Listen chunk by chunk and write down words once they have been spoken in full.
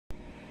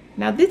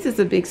Now this is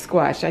a big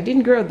squash. I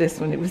didn't grow this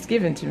one, it was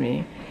given to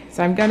me.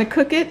 So I'm gonna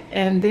cook it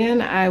and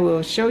then I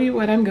will show you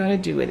what I'm gonna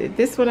do with it.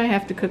 This one I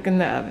have to cook in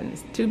the oven.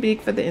 It's too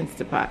big for the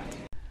Instapot.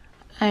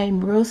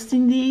 I'm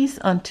roasting these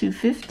on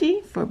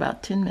 250 for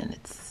about 10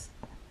 minutes.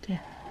 Yeah.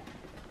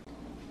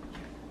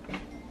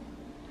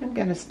 I'm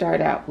gonna start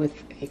out with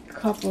a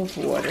cup of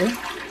water.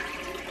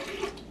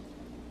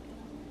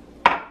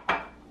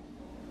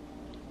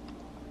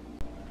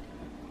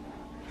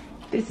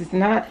 This is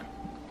not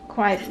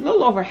quite, a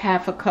little over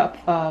half a cup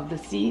of the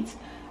seeds.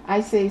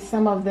 I save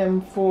some of them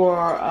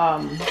for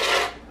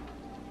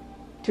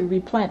to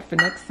replant for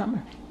next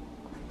summer.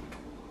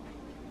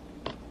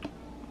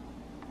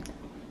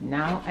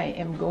 Now I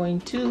am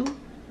going to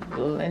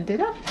blend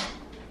it up.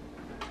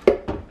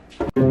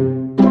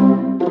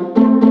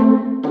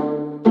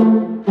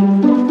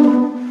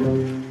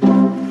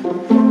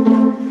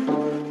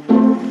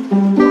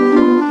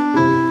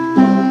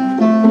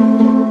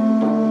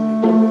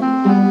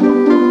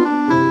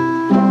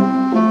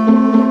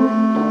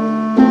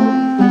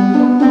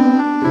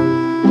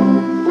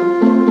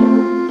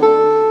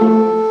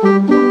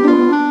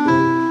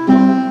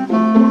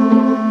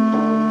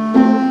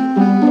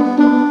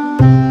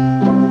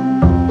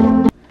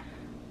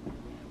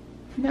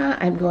 Now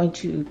I'm going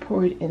to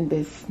pour it in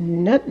this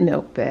nut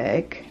milk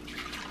bag.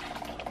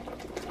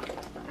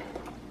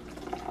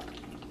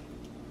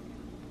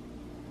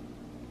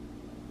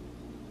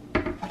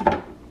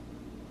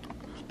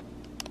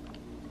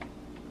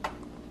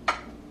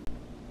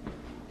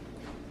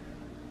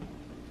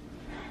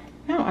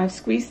 Now I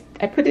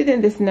put it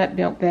in this nut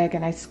milk bag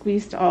and I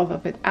squeezed all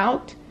of it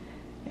out,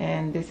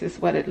 and this is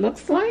what it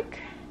looks like.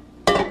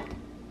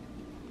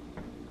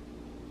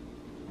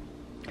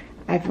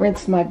 I've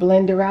rinsed my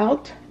blender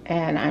out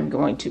and I'm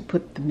going to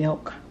put the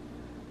milk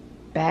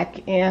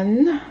back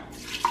in.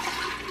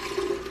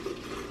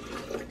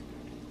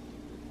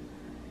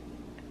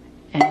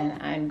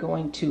 And I'm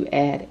going to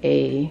add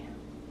a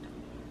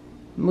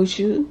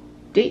mushu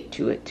date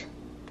to it.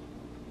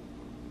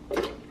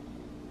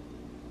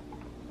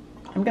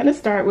 I'm going to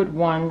start with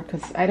one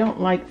because I don't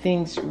like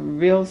things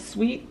real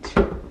sweet,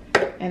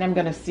 and I'm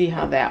going to see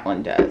how that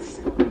one does.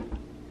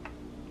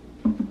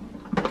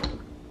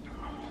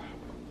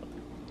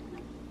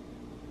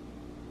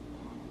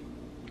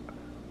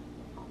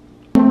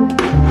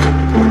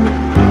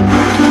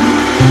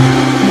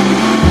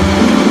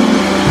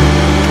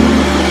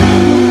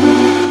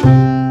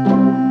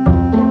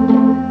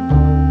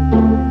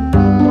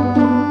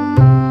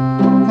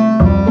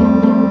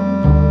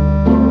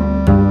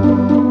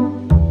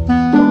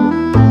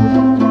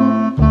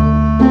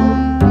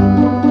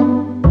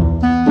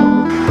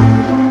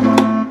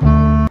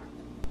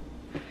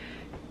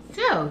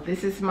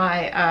 This is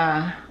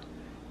my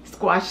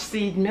squash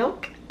seed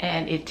milk,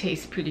 and it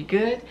tastes pretty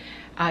good.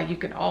 You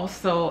can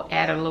also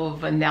add a little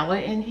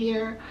vanilla in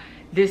here.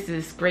 This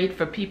is great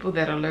for people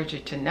that are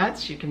allergic to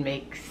nuts. You can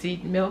make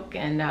seed milk,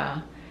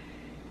 and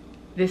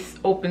this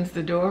opens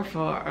the door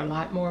for a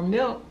lot more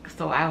milk,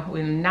 so I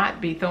will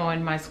not be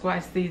throwing my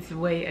squash seeds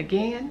away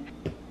again.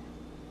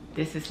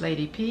 This is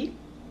Lady P.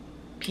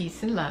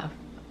 Peace and love.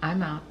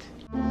 I'm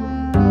out.